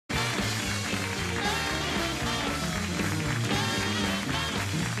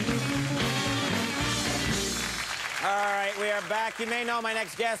right, we are back. You may know my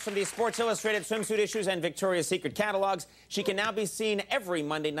next guest from the Sports Illustrated swimsuit issues and Victoria's Secret catalogs. She can now be seen every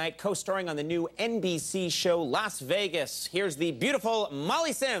Monday night co-starring on the new NBC show Las Vegas. Here's the beautiful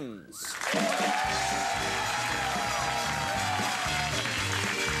Molly Sims.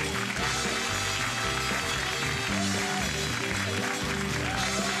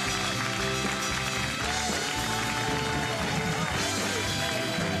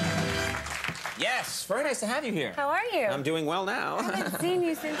 Yes, very nice to have you here. How are you? I'm doing well now. I haven't seen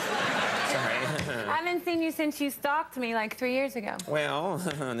you since... Sorry. I haven't seen you since you stalked me like 3 years ago. Well,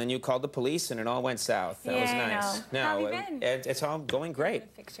 and then you called the police and it all went south. That was nice. No, how have you been? It's all going great.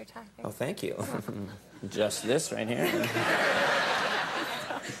 Fix your tie. Oh, thank you. Just this right here.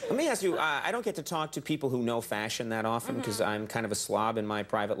 Let me ask you, I don't get to talk to people who know fashion that often because I'm kind of a slob in my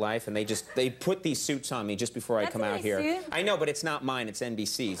private life, and they put these suits on me just before I come out here. Suit? I know, but it's not mine, it's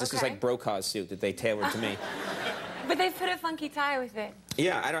NBC's. This is like Brokaw's suit that they tailored to me. But they put a funky tie with it.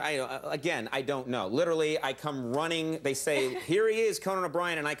 Yeah, again, I don't know. Literally, I come running, they say, here he is, Conan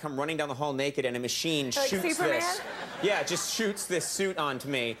O'Brien, and I come running down the hall naked, and a machine shoots this. Yeah, just shoots this suit onto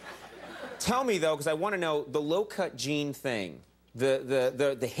me. Tell me, though, because I want to know, the low-cut jean thing.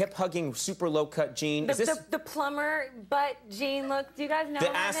 The hip-hugging, super low-cut jean. Is this... the plumber butt jean look. Do you guys know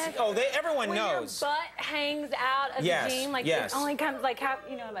about this? Oh, everyone knows. When your butt hangs out of the jean, like it only comes like how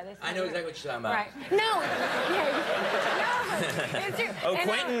you know about this. I know exactly what you're talking about. Right. No. No. It's true. Oh,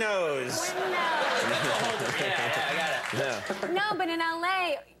 Quentin knows. Quentin knows. Yeah, I got it. Yeah. No, but in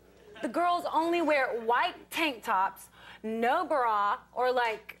LA, the girls only wear white tank tops, no bra, or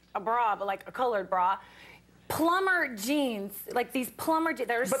like a bra, but like a colored bra. Plumber jeans, like these plumber jeans,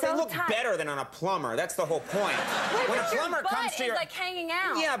 they're so tight. But they look better than on a plumber. That's the whole point. Wait, when a plumber comes to your butt is like hanging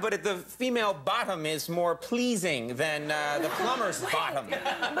out. Yeah, but the female bottom is more pleasing than the plumber's bottom.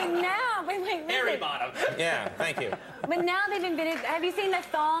 But now, wait. Hairy bottom. Yeah, thank you. But now they've invented. Have you seen the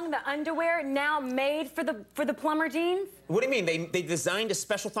thong, the underwear, now made for the plumber jeans? What do you mean? They designed a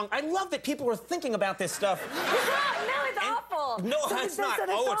special thong? I love that people are thinking about this stuff. No, it's awful. No, it's not.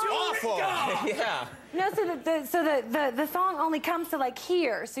 Oh, it's awful. Yeah. No, so the thong only comes to like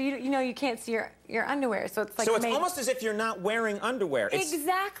here, so you know you can't see your underwear. So it's like it's almost as if you're not wearing underwear.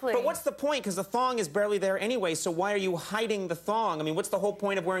 Exactly. But what's the point? Because the thong is barely there anyway. So why are you hiding the thong? I mean, what's the whole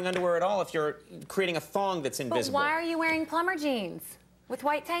point of wearing underwear at all if you're creating a thong that's invisible? But why are you wearing plumber jeans with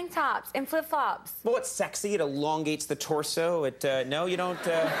white tank tops and flip-flops? Well, it's sexy. It elongates the torso. No, you don't.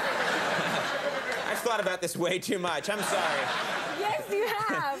 I've thought about this way too much. I'm sorry. Yes, you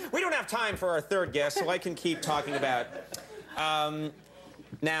have. We don't have time for our third guest, so I can keep talking about...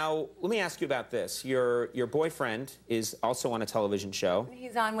 Now, let me ask you about this. Your boyfriend is also on a television show.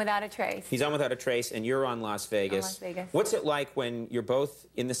 He's on Without a Trace. He's on Without a Trace, and you're on Las Vegas. On Las Vegas. What's it like when you're both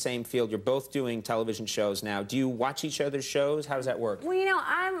in the same field, you're both doing television shows now? Do you watch each other's shows? How does that work? Well, you know,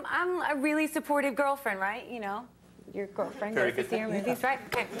 I'm a really supportive girlfriend, right? You know, your girlfriend goes to see your movies, right?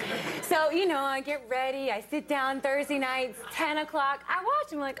 Okay. So, you know, I get ready, I sit down Thursday nights, 10 o'clock. I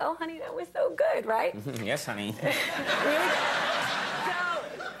watch, I'm like, oh, honey, that was so good, right? Yes, honey. Really?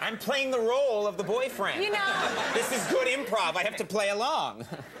 I'm playing the role of the boyfriend. You know. This is good improv. I have to play along.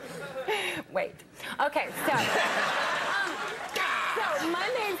 Wait. Okay, so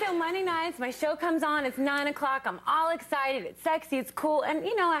Monday nights, my show comes on. It's 9 o'clock. I'm all excited. It's sexy. It's cool. And,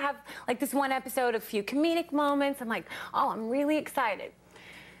 you know, I have, like, this one episode, a few comedic moments. I'm like, oh, I'm really excited.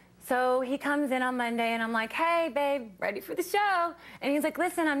 So he comes in on Monday, and I'm like, hey, babe, ready for the show? And he's like,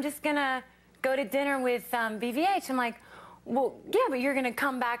 listen, I'm just going to go to dinner with BVH. I'm like, well, yeah, but you're going to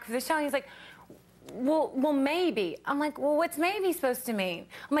come back for the show. And he's like, well, maybe. I'm like, well, what's maybe supposed to mean?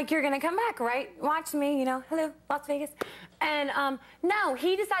 I'm like, you're going to come back, right? Watch me, you know, hello, Las Vegas. And no,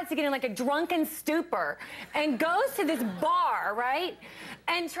 he decides to get in like a drunken stupor and goes to this bar, right?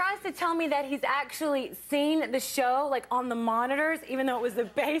 And tries to tell me that he's actually seen the show, like, on the monitors, even though it was the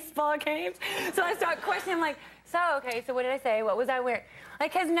baseball games. So I start questioning him, like, okay, so what did I say? What was I wearing?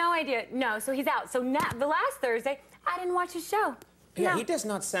 Like, has no idea. No, so he's out. So now, the last Thursday, I didn't watch his show. Yeah, no. He does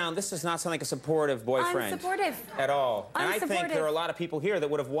not sound, this does not sound like a supportive boyfriend. Unsupportive. At all. And I think Unsupportive. there are a lot of people here that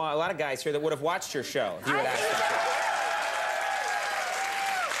would have, a lot of guys here that would have watched your show if you had asked them.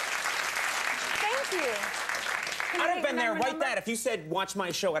 Thank you. I'd have been there right there. If you said, watch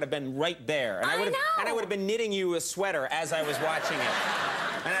my show, I'd have been right there. And I would have been knitting you a sweater as I was watching it.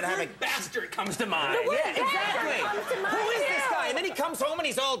 And I'd have a bastard comes to mind. Yeah, exactly. Who is this guy? And then he comes home and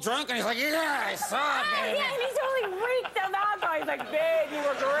he's all drunk and he's like, yeah, I saw it, baby. Yeah, and he's totally reeked of alcohol. He's like, babe, you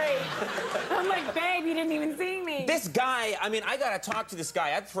were great. I'm like, babe, you didn't even see me. This guy, I mean, I gotta talk to this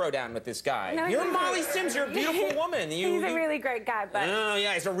guy. I'd throw down with this guy. No, you're Molly Sims. You're a beautiful woman. He's a really great guy, but... Oh,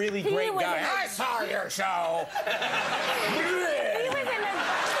 yeah, he's a really great guy. I saw your show. He was in the...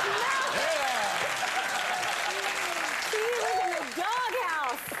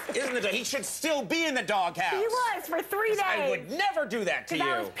 He should still be in the doghouse. He was for 3 days. I would never do that to you.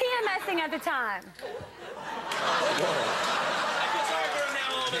 Because I was PMSing at the time.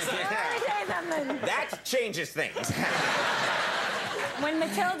 That changes things. When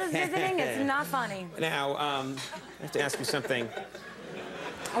Matilda's visiting, it's not funny. Now, I have to ask you something.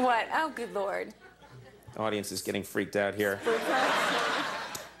 What? Oh, good Lord. The audience is getting freaked out here.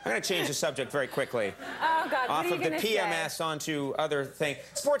 I'm going to change the subject very quickly. Oh, God, Off of the PMS onto other things.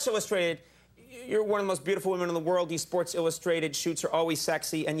 Sports Illustrated, you're one of the most beautiful women in the world. These Sports Illustrated shoots are always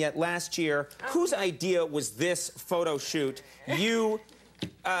sexy. And yet last year, whose idea was this photo shoot? You,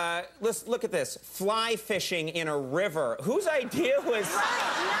 let's look at this. Fly fishing in a river. Whose idea was...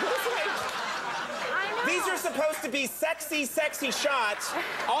 These are supposed to be sexy, sexy shots.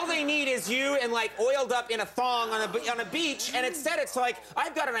 All they need is you and, like, oiled up in a thong on a beach, and instead it's like,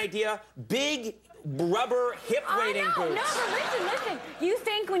 I've got an idea, big rubber hip-weighting boots. No, but listen. You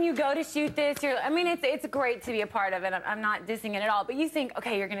think when you go to shoot this, I mean, it's great to be a part of it. I'm not dissing it at all, but you think,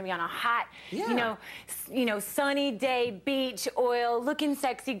 okay, you're going to be on a hot, you know, sunny day, beach, oil, looking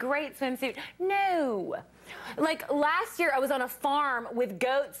sexy, great swimsuit. No. Like, last year, I was on a farm with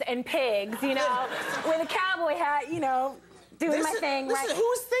goats and pigs, you know, with a cowboy hat, you know, doing my thing. Listen,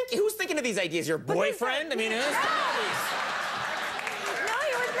 who's thinking of these ideas? Your boyfriend? I mean, who's thinking of these? No,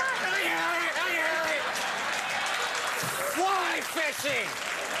 he was not. Fly fishing!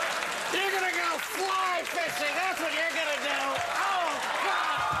 You're gonna go fly fishing! That's what you're gonna do! Oh,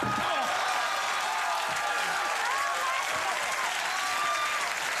 God! Oh.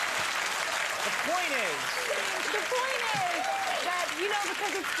 The point is that, you know,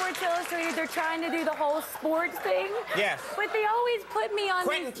 because it's Sports Illustrated, they're trying to do the whole sports thing. Yes. But they always put me on...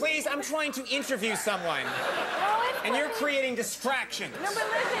 Quentin, please, I'm trying to interview someone. And you're creating distractions. No, but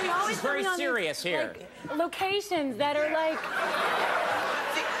listen, you always put me on serious here. Like, locations that are like...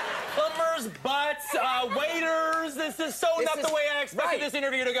 Plumbers, butts, waiters. This is so not the way I expected this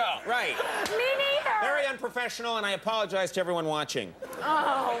interview to go. Right. Me neither. Very unprofessional, and I apologize to everyone watching.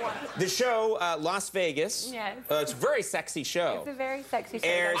 Oh. The show, Las Vegas. Yes. It's a very sexy show. It's a very sexy show.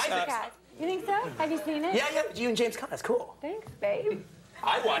 Airs, you think so? Have you seen it? Yeah, you and James Conn. That's cool. Thanks, babe.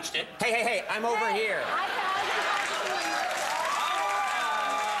 I watched it. Hey, I'm over here.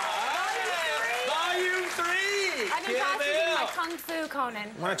 Volume 3. I've been practicing my Kung Fu, Conan.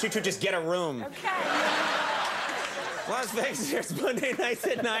 Why don't you two just get a room? Okay. Las Vegas airs Monday nights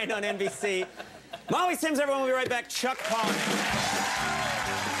at 9 on NBC. Molly Sims, everyone. We'll be right back. Chuck Palmer.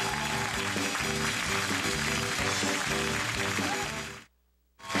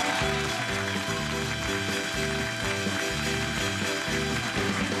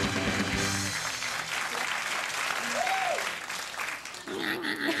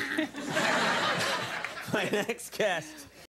 My next guest